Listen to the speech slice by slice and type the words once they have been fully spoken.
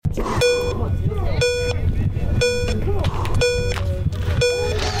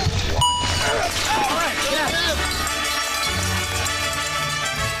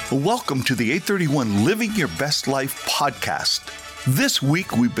Welcome to the 831 Living Your Best Life podcast. This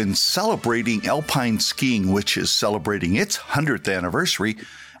week we've been celebrating alpine skiing, which is celebrating its 100th anniversary,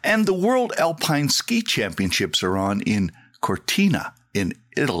 and the World Alpine Ski Championships are on in Cortina in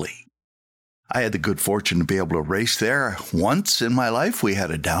Italy. I had the good fortune to be able to race there once in my life. We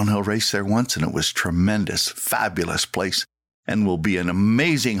had a downhill race there once, and it was tremendous, fabulous place, and will be an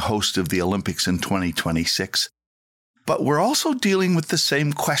amazing host of the Olympics in 2026. But we're also dealing with the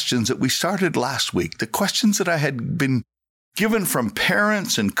same questions that we started last week, the questions that I had been given from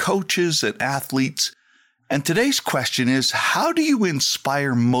parents and coaches and athletes. And today's question is, how do you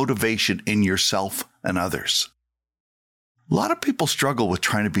inspire motivation in yourself and others? A lot of people struggle with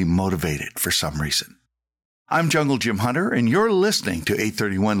trying to be motivated for some reason. I'm Jungle Jim Hunter, and you're listening to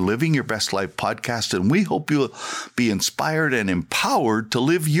 831 Living Your Best Life podcast, and we hope you'll be inspired and empowered to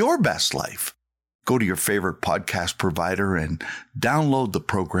live your best life. Go to your favorite podcast provider and download the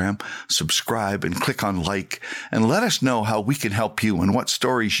program, subscribe, and click on like, and let us know how we can help you and what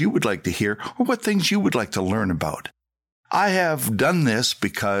stories you would like to hear or what things you would like to learn about. I have done this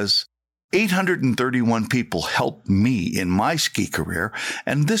because 831 people helped me in my ski career,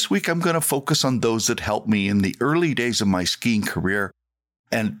 and this week I'm going to focus on those that helped me in the early days of my skiing career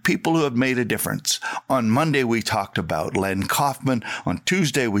and people who have made a difference. On Monday, we talked about Len Kaufman. On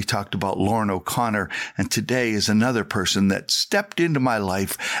Tuesday, we talked about Lauren O'Connor. And today is another person that stepped into my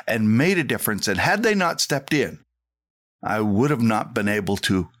life and made a difference. And had they not stepped in, I would have not been able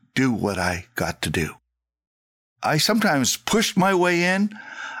to do what I got to do. I sometimes pushed my way in.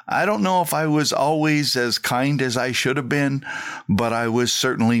 I don't know if I was always as kind as I should have been, but I was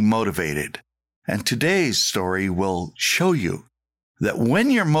certainly motivated. And today's story will show you that when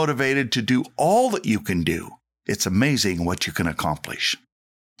you're motivated to do all that you can do, it's amazing what you can accomplish.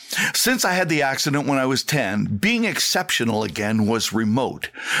 Since I had the accident when I was 10, being exceptional again was remote.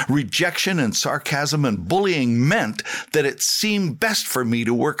 Rejection and sarcasm and bullying meant that it seemed best for me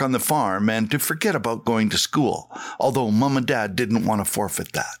to work on the farm and to forget about going to school, although Mom and Dad didn't want to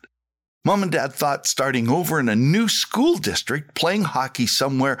forfeit that. Mom and Dad thought starting over in a new school district, playing hockey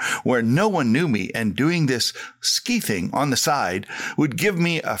somewhere where no one knew me, and doing this ski thing on the side would give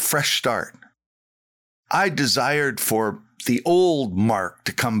me a fresh start. I desired for the old Mark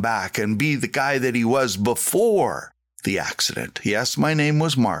to come back and be the guy that he was before the accident. Yes, my name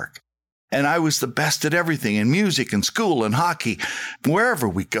was Mark, and I was the best at everything in music and school and hockey. Wherever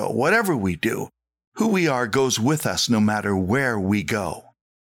we go, whatever we do, who we are goes with us no matter where we go.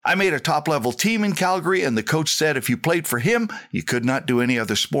 I made a top-level team in Calgary, and the coach said if you played for him, you could not do any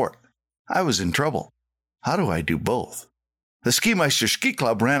other sport. I was in trouble. How do I do both? The Ski Meister Ski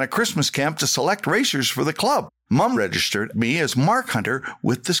Club ran a Christmas camp to select racers for the club. Mom registered me as Mark Hunter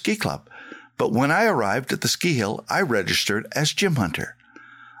with the ski club. But when I arrived at the ski hill, I registered as Jim Hunter.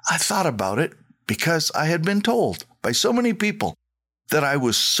 I thought about it because I had been told by so many people that I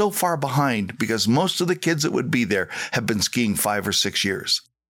was so far behind because most of the kids that would be there have been skiing 5 or 6 years.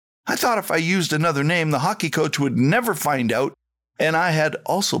 I thought if I used another name, the hockey coach would never find out, and I had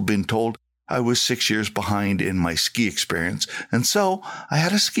also been told I was 6 years behind in my ski experience, and so I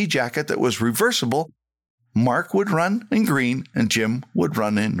had a ski jacket that was reversible. Mark would run in green, and Jim would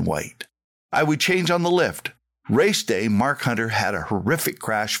run in white. I would change on the lift. Race day, Mark Hunter had a horrific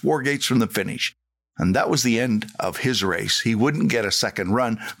crash 4 gates from the finish, and that was the end of his race. He wouldn't get a second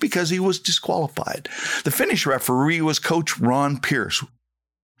run because he was disqualified. The finish referee was Coach Ron Pierce.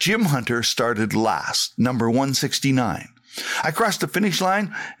 Jim Hunter started last, number 169. I crossed the finish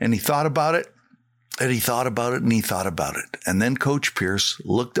line, and he thought about it, and he thought about it, and he thought about it. And then Coach Pierce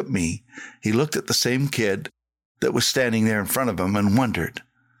looked at me. He looked at the same kid that was standing there in front of him and wondered,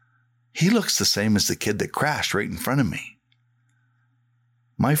 he looks the same as the kid that crashed right in front of me.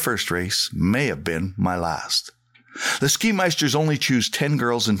 My first race may have been my last. The Ski Meisters only choose 10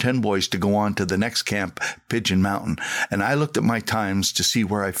 girls and 10 boys to go on to the next camp, Pigeon Mountain, and I looked at my times to see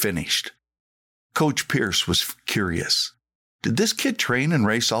where I finished. Coach Pierce was curious. Did this kid train and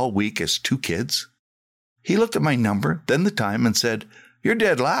race all week as 2 kids? He looked at my number, then the time, and said, "You're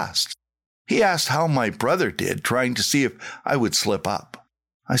dead last." He asked how my brother did, trying to see if I would slip up.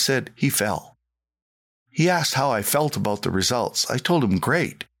 I said he fell. He asked how I felt about the results. I told him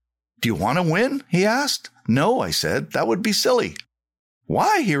great. "Do you want to win?" he asked. "No," I said. "That would be silly."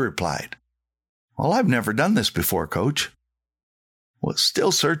 "Why?" he replied. "Well, I've never done this before, Coach." Well,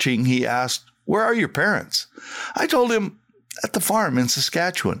 still searching, he asked, "Where are your parents?" I told him, "At the farm in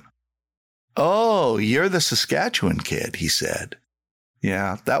Saskatchewan." "Oh, you're the Saskatchewan kid," he said.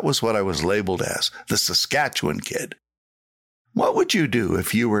 Yeah, that was what I was labeled as, the Saskatchewan kid. "What would you do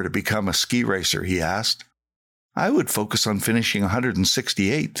if you were to become a ski racer?" he asked. I would focus on finishing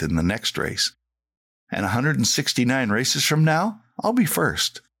 168th in the next race. And 169 races from now, I'll be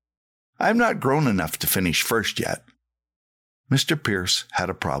first. I'm not grown enough to finish first yet. Mr. Pierce had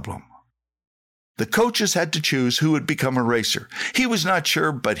a problem. The coaches had to choose who would become a racer. He was not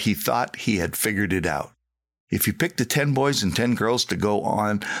sure, but he thought he had figured it out. If you pick the 10 boys and 10 girls to go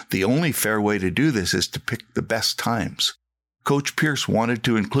on, the only fair way to do this is to pick the best times. Coach Pierce wanted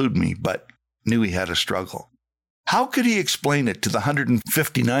to include me, but knew he had a struggle. How could he explain it to the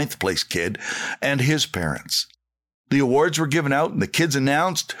 159th place kid and his parents? The awards were given out and the kids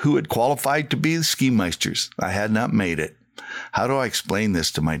announced who had qualified to be the ski meisters. I had not made it. How do I explain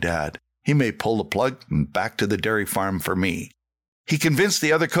this to my dad? He may pull the plug and back to the dairy farm for me. He convinced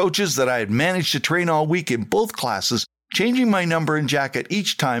the other coaches that I had managed to train all week in both classes, changing my number and jacket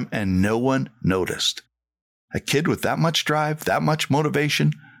each time, and no one noticed. A kid with that much drive, that much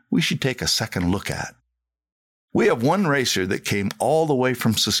motivation, we should take a second look at. We have one racer that came all the way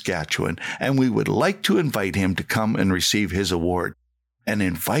from Saskatchewan, and we would like to invite him to come and receive his award, and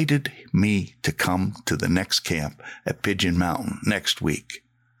invited me to come to the next camp at Pigeon Mountain next week.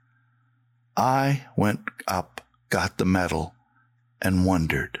 I went up, got the medal, and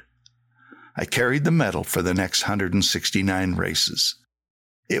wondered. I carried the medal for the next 169 races.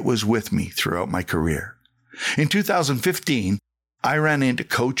 It was with me throughout my career. In 2015, I ran into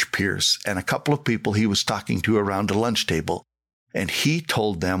Coach Pierce and a couple of people he was talking to around a lunch table, and he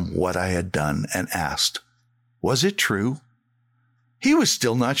told them what I had done and asked, was it true? He was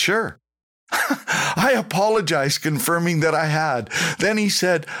still not sure. I apologized, confirming that I had. Then he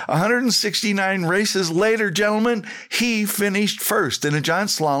said, 169 races later, gentlemen, he finished first in a giant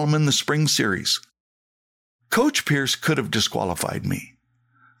slalom in the spring series. Coach Pierce could have disqualified me,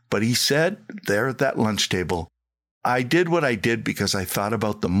 but he said there at that lunch table, I did what I did because I thought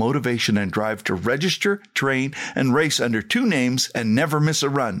about the motivation and drive to register, train, and race under 2 names and never miss a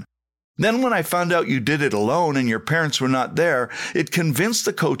run. Then when I found out you did it alone and your parents were not there, it convinced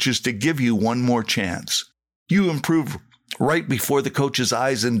the coaches to give you one more chance. You improved right before the coaches'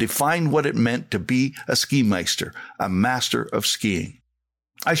 eyes and defined what it meant to be a ski meister, a master of skiing.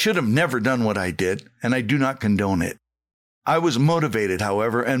 I should have never done what I did, and I do not condone it. I was motivated,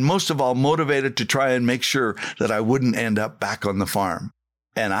 however, and most of all motivated to try and make sure that I wouldn't end up back on the farm,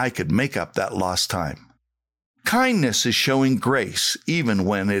 and I could make up that lost time. Kindness is showing grace even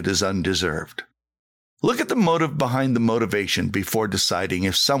when it is undeserved. Look at the motive behind the motivation before deciding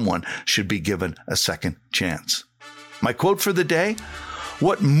if someone should be given a second chance. My quote for the day,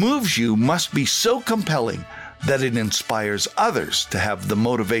 what moves you must be so compelling that it inspires others to have the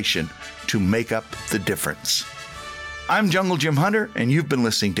motivation to make up the difference. I'm Jungle Jim Hunter, and you've been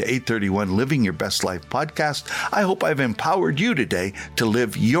listening to 831 Living Your Best Life podcast. I hope I've empowered you today to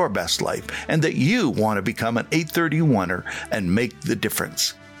live your best life and that you want to become an 831er and make the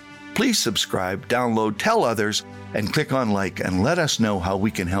difference. Please subscribe, download, tell others, and click on like and let us know how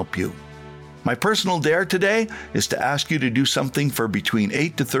we can help you. My personal dare today is to ask you to do something for between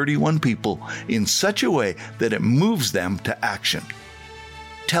 8 to 31 people in such a way that it moves them to action.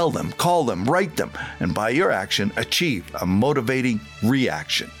 Tell them, call them, write them, and by your action, achieve a motivating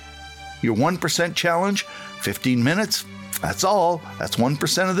reaction. Your 1% challenge, 15 minutes, that's all. That's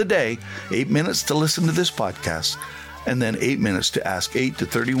 1% of the day. 8 minutes to listen to this podcast, and then 8 minutes to ask 8 to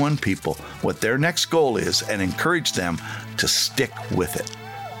 31 people what their next goal is and encourage them to stick with it.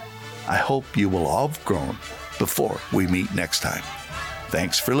 I hope you will all have grown before we meet next time.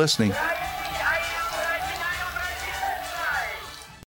 Thanks for listening.